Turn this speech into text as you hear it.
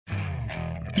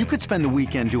You could spend the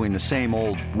weekend doing the same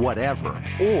old whatever,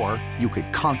 or you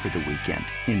could conquer the weekend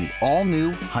in the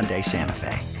all-new Hyundai Santa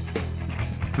Fe.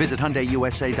 Visit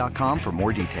HyundaiUSA.com for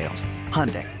more details.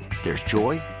 Hyundai, there's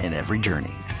joy in every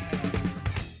journey.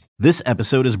 This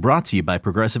episode is brought to you by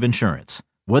Progressive Insurance.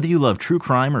 Whether you love true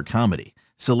crime or comedy,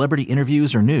 celebrity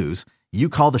interviews or news, you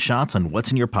call the shots on what's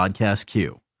in your podcast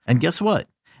queue. And guess what?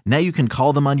 Now you can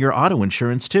call them on your auto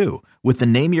insurance too with the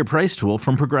Name Your Price tool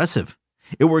from Progressive.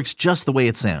 It works just the way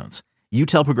it sounds. You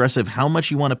tell Progressive how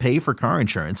much you want to pay for car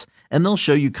insurance, and they'll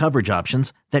show you coverage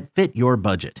options that fit your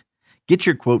budget. Get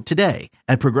your quote today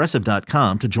at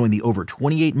Progressive.com to join the over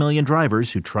 28 million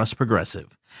drivers who trust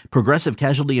Progressive. Progressive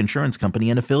Casualty Insurance Company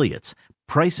and Affiliates.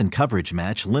 Price and coverage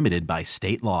match limited by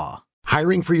state law.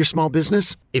 Hiring for your small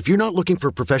business? If you're not looking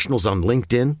for professionals on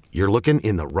LinkedIn, you're looking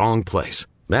in the wrong place.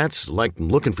 That's like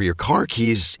looking for your car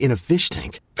keys in a fish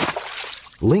tank.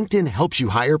 LinkedIn helps you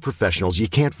hire professionals you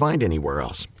can't find anywhere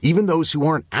else, even those who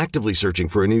aren't actively searching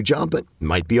for a new job but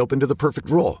might be open to the perfect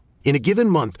role. In a given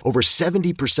month, over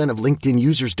 70% of LinkedIn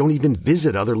users don't even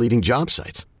visit other leading job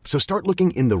sites. So start looking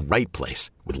in the right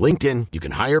place. With LinkedIn, you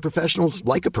can hire professionals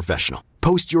like a professional.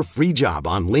 Post your free job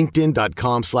on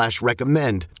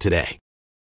linkedin.com/recommend today.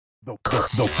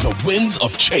 The winds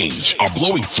of change are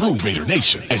blowing through Raider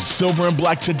Nation, and Silver and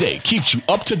Black Today keeps you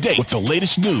up to date with the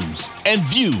latest news and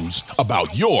views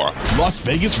about your Las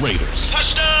Vegas Raiders.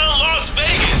 Touchdown, Las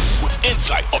Vegas! With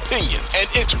insight, opinions, and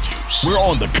interviews. We're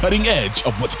on the cutting edge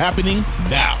of what's happening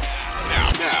now.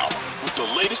 With the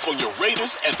latest on your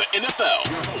Raiders and the NFL.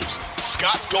 Your hosts,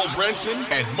 Scott Goldbranson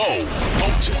and Mo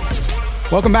Moulton.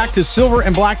 Welcome back to Silver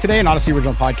and Black Today, an Odyssey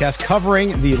original podcast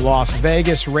covering the Las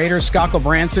Vegas Raiders. Scott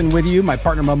Goldbranson with you. My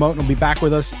partner Mo Moulton will be back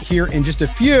with us here in just a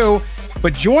few.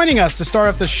 But joining us to start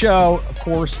off the show, of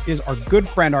course, is our good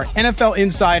friend, our NFL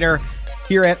insider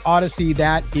here at Odyssey.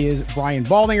 That is Brian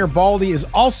Baldinger. Baldy is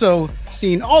also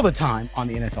seen all the time on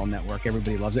the NFL Network.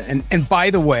 Everybody loves it. And by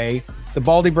the way, the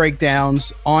Baldy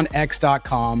breakdowns on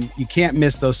X.com. You can't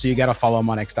miss those, so you got to follow him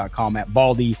on X.com at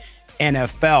Baldy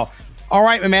NFL. All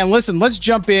right, my man, listen, let's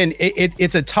jump in.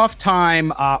 It's a tough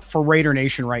time for Raider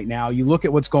Nation right now. You look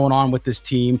at what's going on with this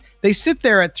team. They sit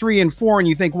there at 3-4, and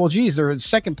you think, well, geez, they're in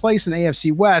second place in the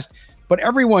AFC West, but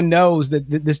everyone knows that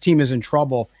this team is in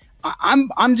trouble.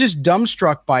 I'm just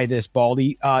dumbstruck by this,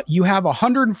 Baldy. You have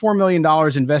 $104 million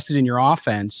invested in your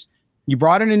offense. You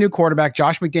brought in a new quarterback.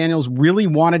 Josh McDaniels really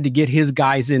wanted to get his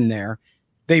guys in there.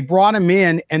 They brought him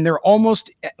in, and they're almost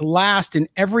last in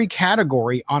every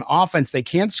category on offense. They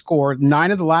can't score.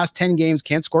 9 of the last 10 games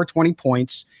can't score 20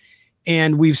 points.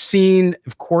 And we've seen,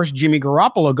 of course, Jimmy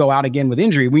Garoppolo go out again with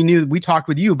injury. We talked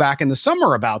with you back in the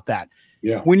summer about that.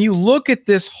 Yeah. When you look at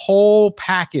this whole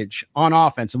package on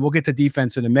offense, and we'll get to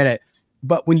defense in a minute,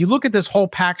 but when you look at this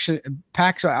whole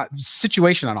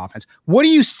situation on offense, what do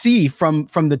you see from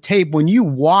the tape when you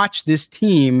watch this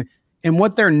team and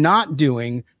what they're not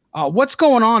doing? What's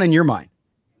going on in your mind?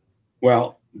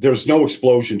 Well, there's no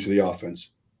explosion to the offense.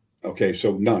 Okay,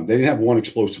 so none. They didn't have one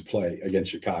explosive play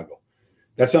against Chicago.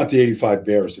 That's not the 85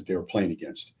 Bears that they were playing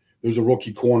against. There's a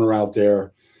rookie corner out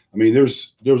there. I mean,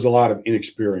 there's a lot of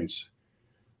inexperience.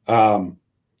 Jalen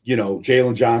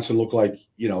Johnson looked like,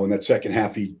 in that second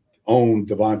half he owned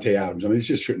Devontae Adams. I mean, it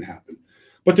just shouldn't happen.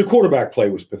 But the quarterback play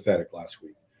was pathetic last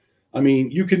week. I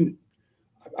mean,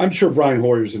 I'm sure Brian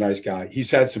Hoyer's a nice guy.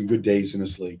 He's had some good days in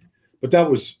this league, but that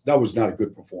was not a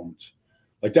good performance.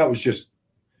 Like, that was just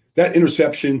that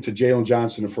interception to Jalen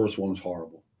Johnson. The first one was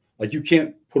horrible. Like, you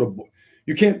can't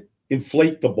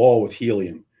inflate the ball with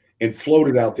helium and float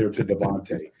it out there to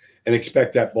Devontae and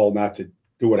expect that ball not to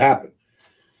do what happened.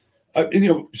 But then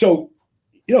you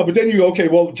go, okay,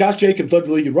 well, Josh Jacobs led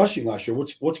the league in rushing last year.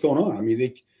 What's going on? I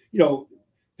mean,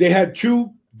 they had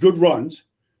 2 good runs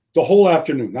the whole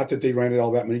afternoon. Not that they ran it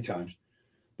all that many times,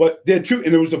 but they had 2,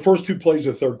 and it was the first 2 plays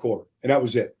of the third quarter, and that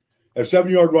was it. A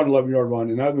 7-yard run, 11-yard run,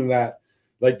 and other than that,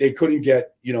 like, they couldn't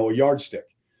get a yardstick.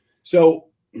 So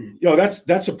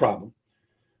that's a problem.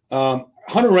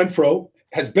 Hunter Renfrow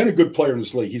has been a good player in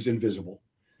this league. He's invisible.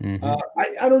 Mm-hmm.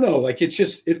 I don't know. Like,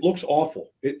 it looks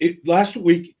awful. Last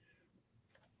week,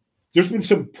 there's been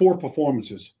some poor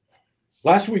performances.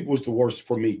 Last week was the worst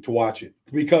for me to watch it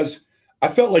because I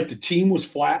felt like the team was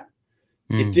flat.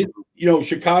 It didn't,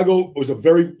 Chicago was a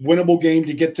very winnable game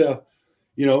to get to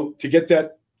get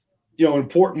that,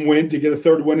 important win, to get a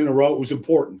third win in a row. It was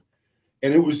important.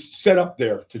 And it was set up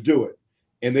there to do it.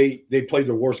 And they played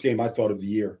their worst game, I thought, of the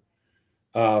year.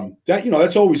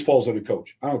 That's always falls on the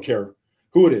coach. I don't care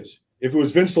who it is. If it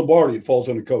was Vince Lombardi, it falls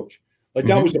on the coach. Like,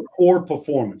 that was a poor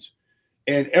performance.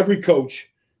 And every coach,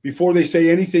 before they say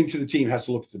anything to the team, has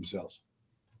to look at themselves.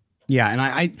 Yeah,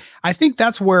 and I think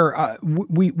that's where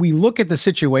we look at the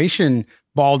situation,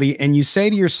 Baldy, and you say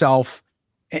to yourself,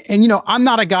 and I'm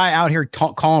not a guy out here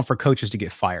calling for coaches to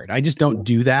get fired. I just don't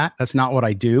do that. That's not what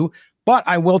I do. But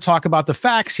I will talk about the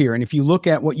facts here. And if you look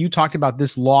at what you talked about,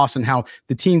 this loss and how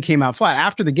the team came out flat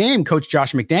after the game, Coach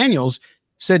Josh McDaniels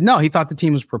said no, he thought the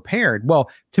team was prepared. Well,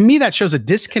 to me, that shows a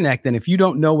disconnect. And if you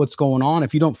don't know what's going on,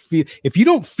 if you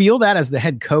don't feel that as the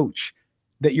head coach,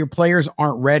 that your players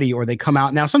aren't ready or they come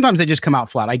out. Now, sometimes they just come out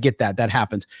flat. I get that. That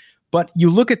happens. But you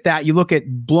look at that, you look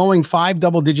at blowing 5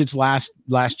 double digits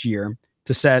last year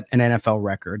to set an NFL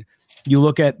record. You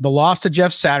look at the loss to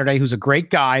Jeff Saturday, who's a great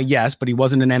guy, yes, but he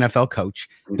wasn't an NFL coach.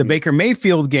 Mm-hmm. The Baker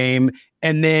Mayfield game,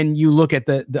 and then you look at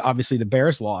the obviously the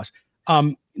Bears loss.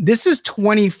 This is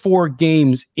 24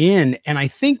 games in, and I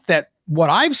think that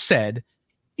what I've said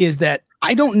is that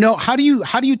I don't know how do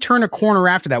you turn a corner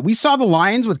after that. We saw the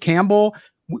Lions with Campbell.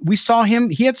 We saw him.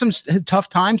 He had some tough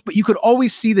times, but you could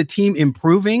always see the team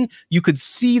improving. You could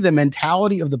see the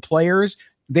mentality of the players.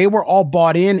 They were all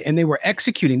bought in and they were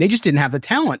executing. They just didn't have the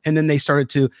talent. And then they started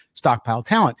to stockpile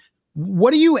talent.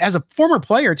 What do you, as a former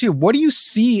player too, what do you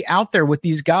see out there with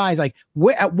these guys? Like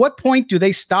at what point do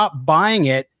they stop buying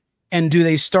it and do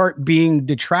they start being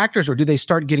detractors or do they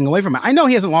start getting away from it? I know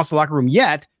he hasn't lost the locker room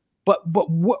yet, but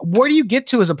where do you get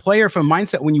to as a player from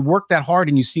mindset when you work that hard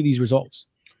and you see these results?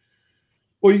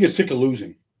 Well, you get sick of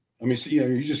losing. I mean,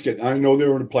 you just get, I know they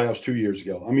were in the playoffs 2 years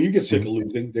ago. I mean, you get sick of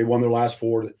losing. They won their last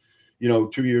 4, 2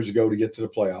 years ago to get to the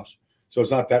playoffs. So it's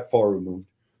not that far removed.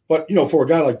 But, for a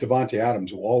guy like Davante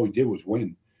Adams, who all he did was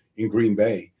win in Green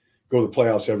Bay, go to the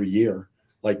playoffs every year,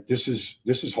 like this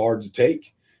is hard to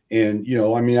take. And,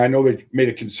 I know they made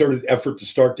a concerted effort to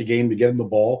start the game to get him the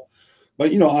ball.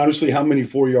 But, honestly, how many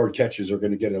 4-yard catches are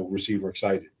going to get a receiver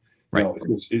excited? Right.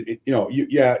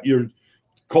 You're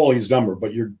calling his number,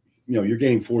 but you're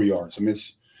gaining 4 yards. I mean,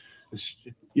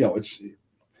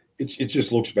 it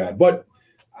just looks bad. But,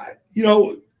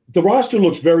 the roster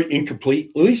looks very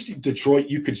incomplete. At least in Detroit,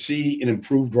 you could see an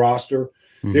improved roster.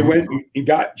 Mm-hmm. They went and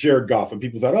got Jared Goff, and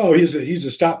people thought, oh, he's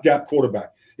a stopgap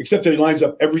quarterback, except that he lines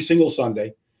up every single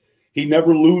Sunday. He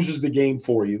never loses the game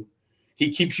for you.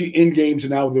 He keeps you in games,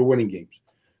 and now they're winning games.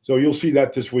 So you'll see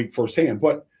that this week firsthand.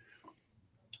 But,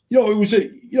 it was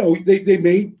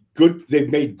they've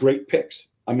made great picks.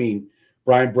 I mean,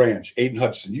 Brian Branch, Aiden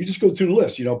Hudson. You just go through the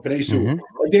list, Penei Sewell.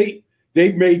 Mm-hmm.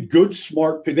 They've made good,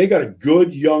 smart picks. They got a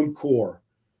good young core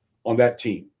on that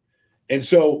team. And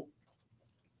so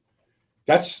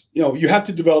that's, you have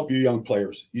to develop your young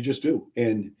players. You just do.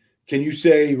 And can you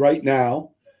say right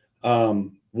now,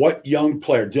 what young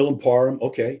player, Dylan Parham,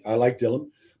 okay, I like Dylan,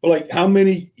 but like how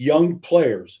many young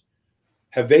players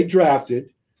have they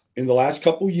drafted in the last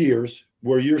couple of years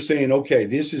where you're saying, okay,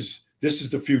 this is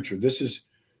the future. This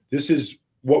is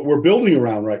what we're building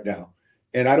around right now.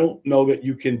 And I don't know that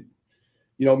you can,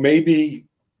 maybe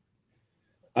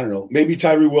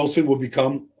Tyree Wilson will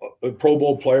become a Pro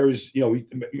Bowl player.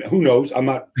 Who knows? I'm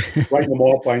not writing them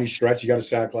off by any stretch. He got a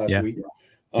sack last week.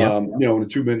 In a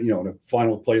 2-minute, in a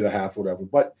final play of the half, whatever.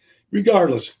 But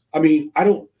regardless, I mean, I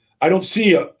don't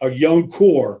see a young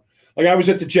core. Like I was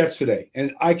at the Jets today,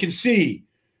 and I can see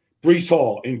Breece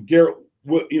Hall and Garrett,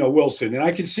 Wilson, and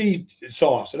I can see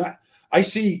Sauce, and I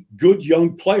see good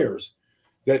young players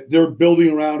that they're building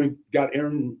around and got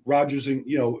Aaron Rodgers and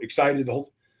excited.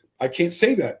 I can't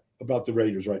say that about the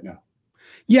Raiders right now.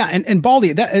 Yeah, and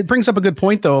Baldy, it brings up a good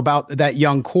point though about that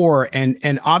young core,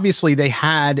 and obviously they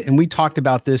had, and we talked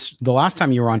about this the last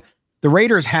time you were on. The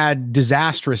Raiders had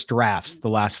disastrous drafts the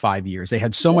last 5 years. They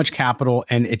had so much capital,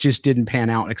 and it just didn't pan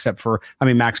out. Except for,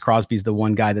 Max Crosby's the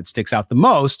one guy that sticks out the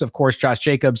most. Of course, Josh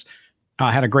Jacobs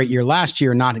had a great year last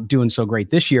year, not doing so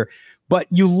great this year. But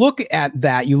you look at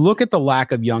that, you look at the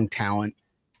lack of young talent,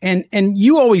 and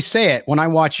you always say it when I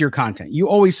watch your content. You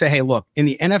always say, hey, look, in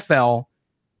the NFL,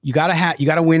 you got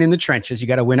to win in the trenches. You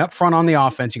got to win up front on the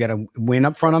offense. You got to win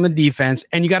up front on the defense,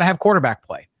 and you got to have quarterback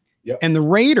play. Yep. And the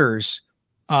Raiders,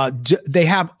 they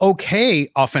have okay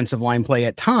offensive line play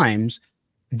at times.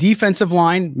 Defensive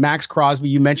line, Max Crosby,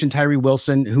 you mentioned Tyree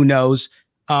Wilson, who knows,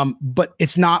 but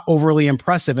it's not overly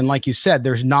impressive. And like you said,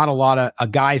 there's not a lot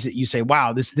of guys that you say,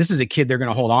 wow, this is a kid they're going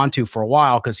to hold on to for a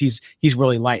while because he's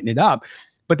really lighting it up.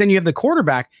 But then you have the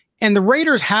quarterback. And the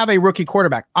Raiders have a rookie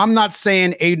quarterback. I'm not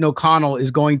saying Aiden O'Connell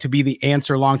is going to be the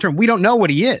answer long term. We don't know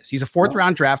what he is. He's a 4th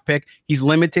round draft pick. He's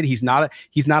limited. He's not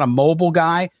a mobile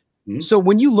guy. Mm-hmm. So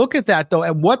when you look at that, though,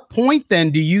 at what point then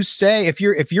do you say, if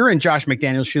you're in Josh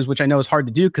McDaniels' shoes, which I know is hard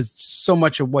to do because so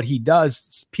much of what he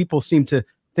does people seem to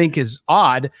think is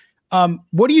odd.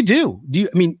 What do you do?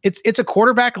 It's a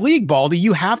quarterback league, Baldy.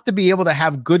 You have to be able to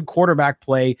have good quarterback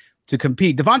play to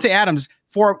compete. Davante Adams,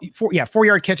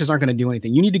 4-yard catches aren't going to do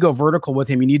anything. You need to go vertical with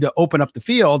him. You need to open up the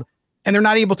field, and they're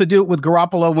not able to do it with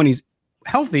Garoppolo when he's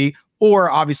healthy, or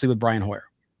obviously with Brian Hoyer.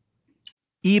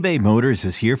 eBay Motors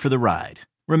is here for the ride.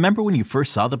 Remember when you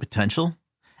first saw the potential?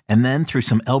 And then through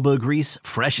some elbow grease,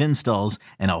 fresh installs,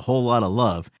 and a whole lot of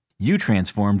love, you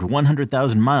transformed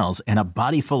 100,000 miles and a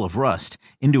body full of rust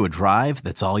into a drive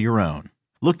that's all your own.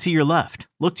 Look to your left.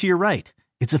 Look to your right.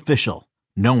 It's official.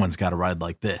 No one's got a ride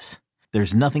like this.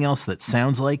 There's nothing else that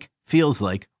sounds like, feels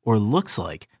like, or looks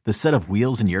like the set of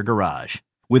wheels in your garage.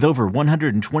 With over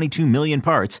 122 million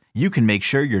parts, you can make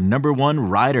sure your number one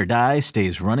ride or die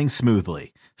stays running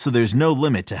smoothly. So there's no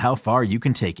limit to how far you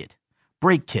can take it.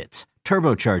 Brake kits,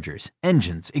 turbochargers,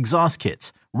 engines, exhaust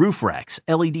kits, roof racks,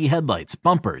 LED headlights,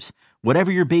 bumpers,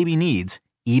 whatever your baby needs,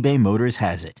 eBay Motors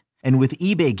has it. And with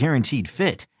eBay Guaranteed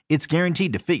Fit, it's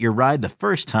guaranteed to fit your ride the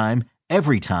first time,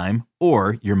 every time,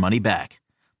 or your money back.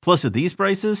 Plus at these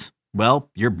prices, well,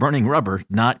 you're burning rubber,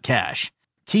 not cash.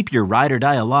 Keep your ride or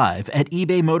die alive at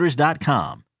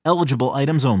ebaymotors.com. Eligible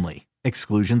items only.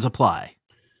 Exclusions apply.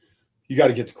 You got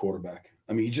to get the quarterback.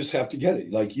 I mean, you just have to get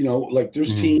it.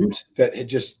 There's teams that had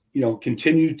just,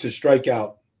 continued to strike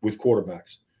out with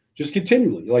quarterbacks, just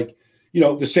continually.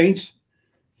 The Saints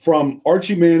from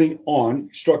Archie Manning on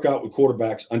struck out with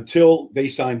quarterbacks until they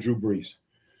signed Drew Brees.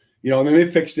 And then they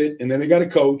fixed it, and then they got a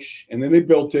coach, and then they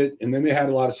built it, and then they had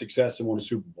a lot of success and won a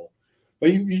Super Bowl.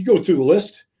 But you go through the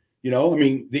list,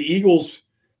 the Eagles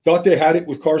thought they had it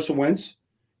with Carson Wentz,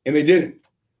 and they didn't.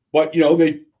 But,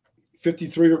 they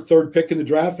 53 or third pick in the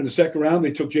draft in the second round,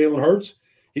 they took Jalen Hurts.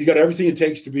 He's got everything it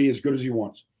takes to be as good as he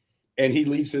wants. And he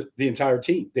leads the entire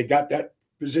team. They got that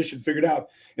position figured out.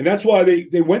 And that's why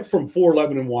they went from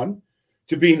 4-11-1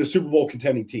 to being a Super Bowl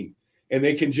contending team. And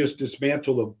they can just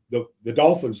dismantle the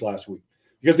Dolphins last week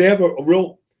because they have a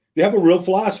real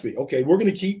philosophy. Okay, we're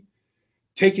going to keep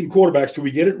taking quarterbacks till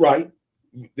we get it right.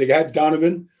 They had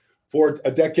Donovan for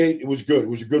a decade. It was good. It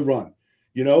was a good run.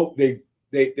 They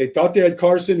thought they had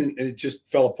Carson and it just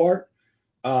fell apart.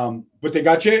 But they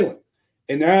got Jalen.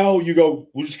 And now you go,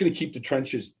 we're just going to keep the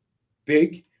trenches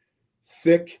big,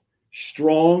 thick,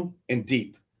 strong, and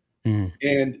deep. And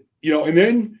and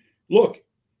then look.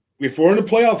 If we're in a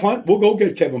playoff hunt, we'll go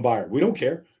get Kevin Byard. We don't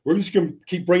care. We're just going to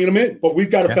keep bringing them in. But we've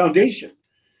got a foundation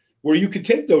where you can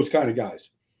take those kind of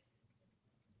guys.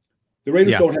 The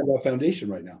Raiders don't have that foundation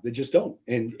right now. They just don't.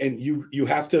 And you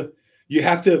have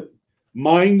to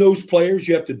mine those players.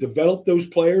 You have to develop those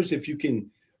players. If you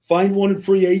can find one in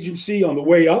free agency on the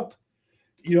way up,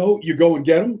 you go and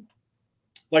get them.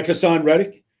 Like Hassan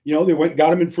Reddick, they went and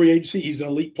got him in free agency. He's an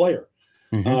elite player.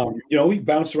 He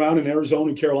bounced around in Arizona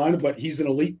and Carolina, but he's an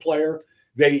elite player.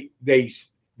 They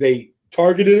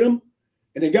targeted him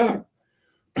and they got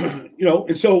him.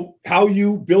 And so how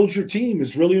you build your team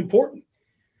is really important.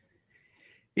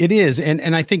 It is.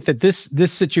 And I think that this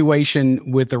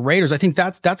situation with the Raiders, I think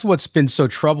that's what's been so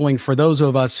troubling for those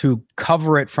of us who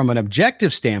cover it from an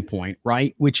objective standpoint,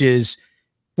 right? Which is,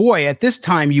 boy, at this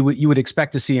time you would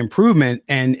expect to see improvement,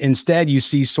 and instead you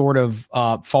see sort of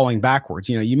falling backwards.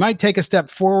 You might take a step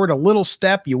forward, a little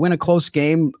step, you win a close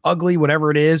game, ugly, whatever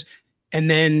it is,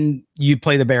 and then you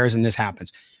play the Bears and this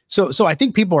happens. So I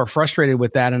think people are frustrated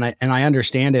with that, and I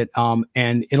understand it.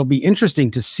 And it'll be interesting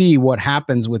to see what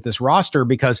happens with this roster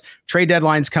because trade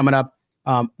deadline's coming up.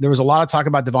 There was a lot of talk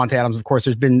about Davante Adams. Of course,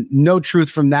 there's been no truth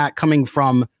from that coming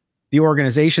from the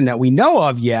organization that we know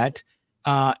of yet.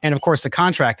 And of course, the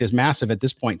contract is massive at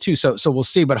this point too. So we'll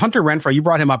see. But Hunter Renfrow, you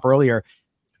brought him up earlier.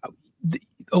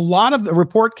 A lot of the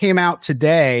report came out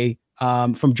today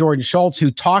from Jordan Schultz,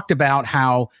 who talked about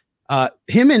how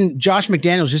him and Josh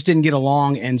McDaniels just didn't get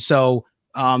along, and so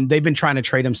they've been trying to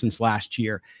trade him since last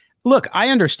year. Look, I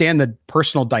understand the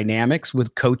personal dynamics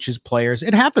with coaches, players.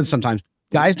 It happens sometimes.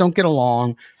 Guys don't get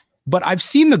along. But I've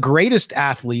seen the greatest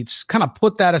athletes kind of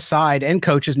put that aside, and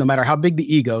coaches, no matter how big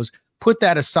the egos, put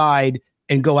that aside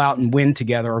and go out and win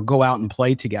together or go out and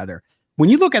play together. When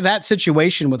you look at that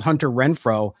situation with Hunter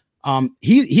Renfrow,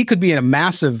 he could be a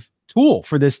massive tool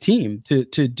for this team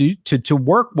to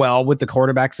work well with the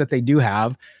quarterbacks that they do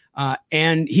have.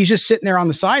 And he's just sitting there on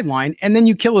the sideline, and then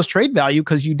you kill his trade value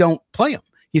because you don't play him.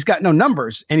 He's got no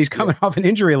numbers, and he's coming off an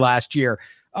injury last year.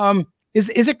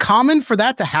 Is it common for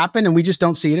that to happen, and we just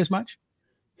don't see it as much?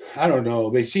 I don't know.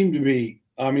 They seem to be.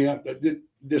 I mean,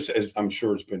 this is, I'm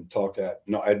sure it's been talked ad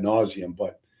nauseum,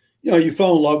 but you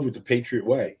fell in love with the Patriot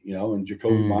way, and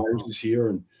Jacoby Myers is here,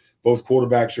 and both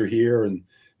quarterbacks are here, and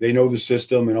they know the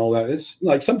system and all that. It's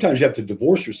like sometimes you have to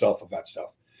divorce yourself of that stuff.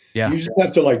 Yeah, you just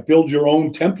have to build your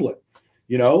own template,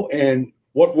 and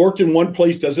what worked in one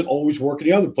place doesn't always work in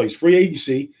the other place. Free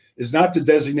agency is not the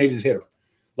designated hitter.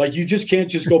 Like, you just can't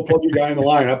just go plug your guy in the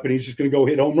lineup and he's just going to go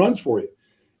hit home runs for you.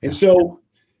 And so,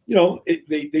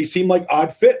 they seem like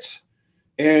odd fits,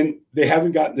 and they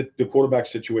haven't gotten the quarterback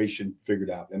situation figured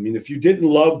out. I mean, if you didn't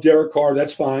love Derek Carr,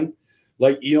 that's fine.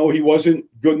 Like, he wasn't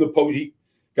good in the post. He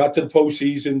got to the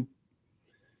postseason.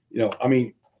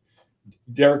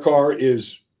 Derek Carr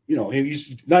is,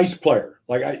 he's a nice player.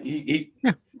 Like,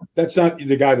 that's not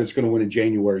the guy that's going to win in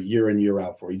January, year in, year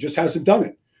out for you. He just hasn't done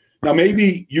it. Now,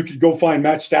 maybe you could go find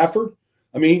Matt Stafford.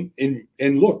 I mean,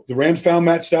 and look, the Rams found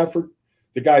Matt Stafford.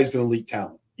 The guy's an elite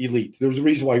talent. Elite. There was a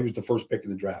reason why he was the first pick in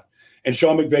the draft. And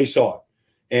Sean McVay saw it.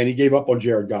 And he gave up on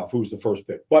Jared Goff, who was the first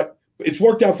pick. But it's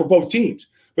worked out for both teams.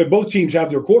 But both teams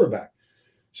have their quarterback.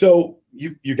 So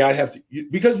you got to have to –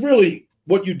 because really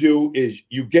what you do is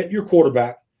you get your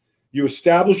quarterback, you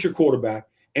establish your quarterback,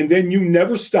 and then you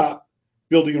never stop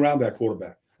building around that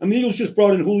quarterback. I mean, the Eagles just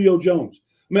brought in Julio Jones.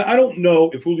 I mean, I don't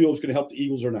know if Julio's going to help the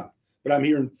Eagles or not. But I'm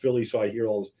here in Philly, so I hear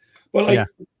all this. But,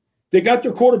 they got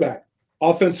their quarterback.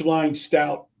 Offensive line,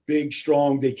 stout, big,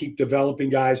 strong. They keep developing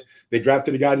guys. They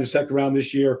drafted a guy in the second round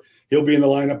this year. He'll be in the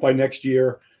lineup by next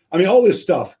year. I mean, all this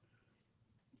stuff.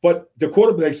 But the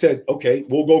quarterback said, okay,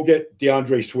 we'll go get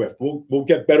DeAndre Swift. We'll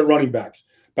get better running backs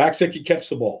that can catch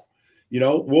the ball.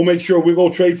 We'll make sure we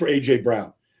go trade for A.J.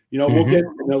 Brown. We'll get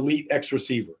an elite X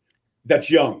receiver that's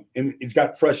young and he's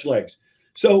got fresh legs.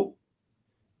 So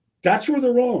that's where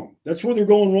they're wrong. That's where they're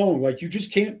going wrong. Like, you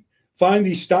just can't find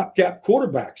these stopgap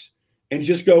quarterbacks and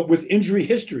just go with injury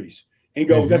histories and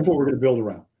go, that's what we're going to build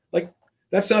around. Like,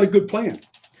 that's not a good plan.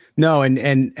 No, and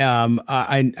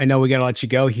I know we got to let you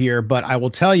go here, but I will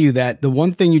tell you that the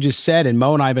one thing you just said, and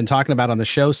Mo and I have been talking about on the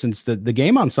show since the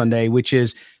game on Sunday, which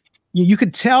is you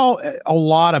could tell a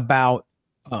lot about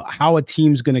how a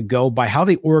team's going to go by how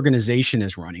the organization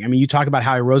is running. I mean, you talk about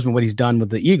Howie Roseman, what he's done with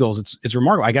the Eagles. It's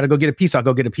remarkable. I got to go get a piece. I'll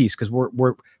go get a piece because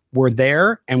we're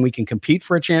there and we can compete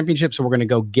for a championship. So we're going to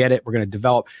go get it. We're going to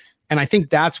develop. And I think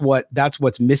that's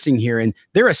what's missing here. And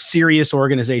they're a serious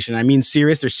organization. I mean,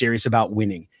 serious. They're serious about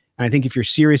winning. And I think if you're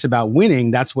serious about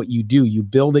winning, that's what you do. You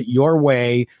build it your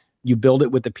way. You build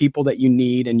it with the people that you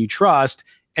need and you trust.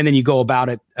 And then you go about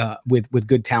it with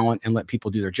good talent and let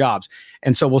people do their jobs.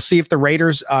 And so we'll see if the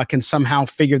Raiders can somehow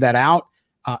figure that out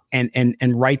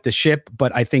and right the ship.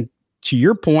 But I think, to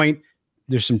your point,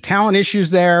 there's some talent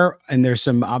issues there, and there's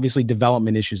some obviously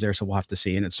development issues there. So we'll have to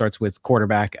see. And it starts with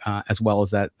quarterback as well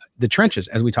as the trenches,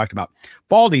 as we talked about.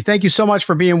 Baldy, thank you so much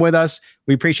for being with us.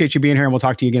 We appreciate you being here, and we'll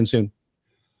talk to you again soon.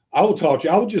 I will talk to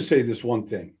you. I will just say this one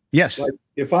thing. Yes. Like,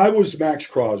 if I was Max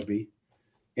Crosby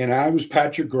and I was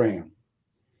Patrick Graham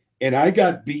and I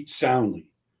got beat soundly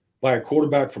by a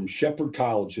quarterback from Shepherd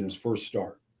College in his first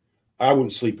start, I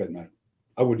wouldn't sleep at night.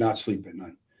 I would not sleep at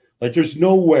night. Like, there's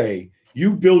no way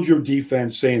you build your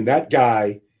defense saying that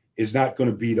guy is not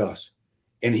going to beat us,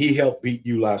 and he helped beat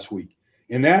you last week.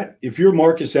 And that, if you're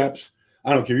Marcus Epps,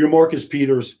 I don't care, you're Marcus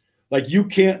Peters, like, you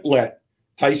can't let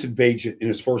Tyson Bagent in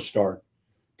his first start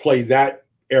play that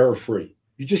error-free.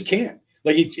 You just can't.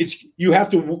 Like, it's you have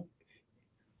to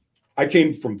 – I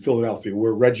came from Philadelphia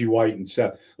where Reggie White and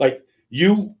Seth – like,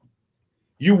 you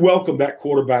welcome that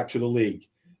quarterback to the league,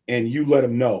 and you let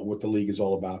him know what the league is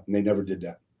all about, and they never did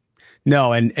that.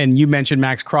 No, and you mentioned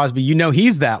Max Crosby.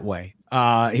 He's that way.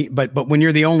 But when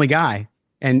you're the only guy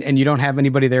and you don't have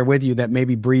anybody there with you that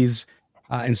maybe breathes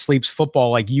and sleeps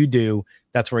football like you do,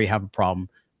 that's where you have a problem.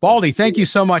 Baldy, thank you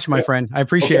so much, my friend. I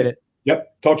appreciate it.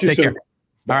 Yep. Talk to you soon.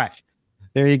 All right.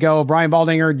 There you go. Brian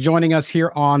Baldinger joining us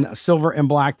here on Silver and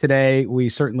Black today. We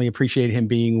certainly appreciate him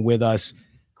being with us.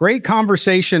 Great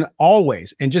conversation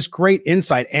always, and just great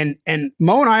insight. And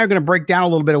Mo and I are going to break down a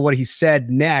little bit of what he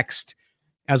said next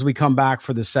as we come back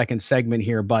for the second segment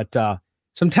here. But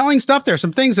some telling stuff there,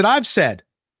 some things that I've said.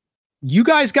 You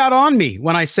guys got on me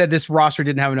when I said this roster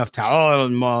didn't have enough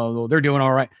talent. Oh, they're doing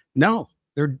all right. No,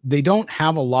 they don't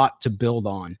have a lot to build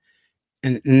on.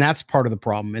 And that's part of the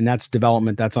problem. And that's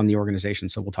development. That's on the organization.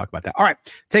 So we'll talk about that. All right.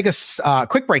 Take a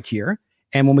quick break here.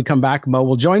 And when we come back, Mo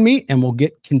will join me and we'll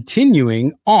get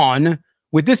continuing on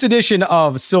with this edition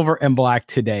of Silver and Black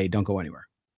today. Don't go anywhere.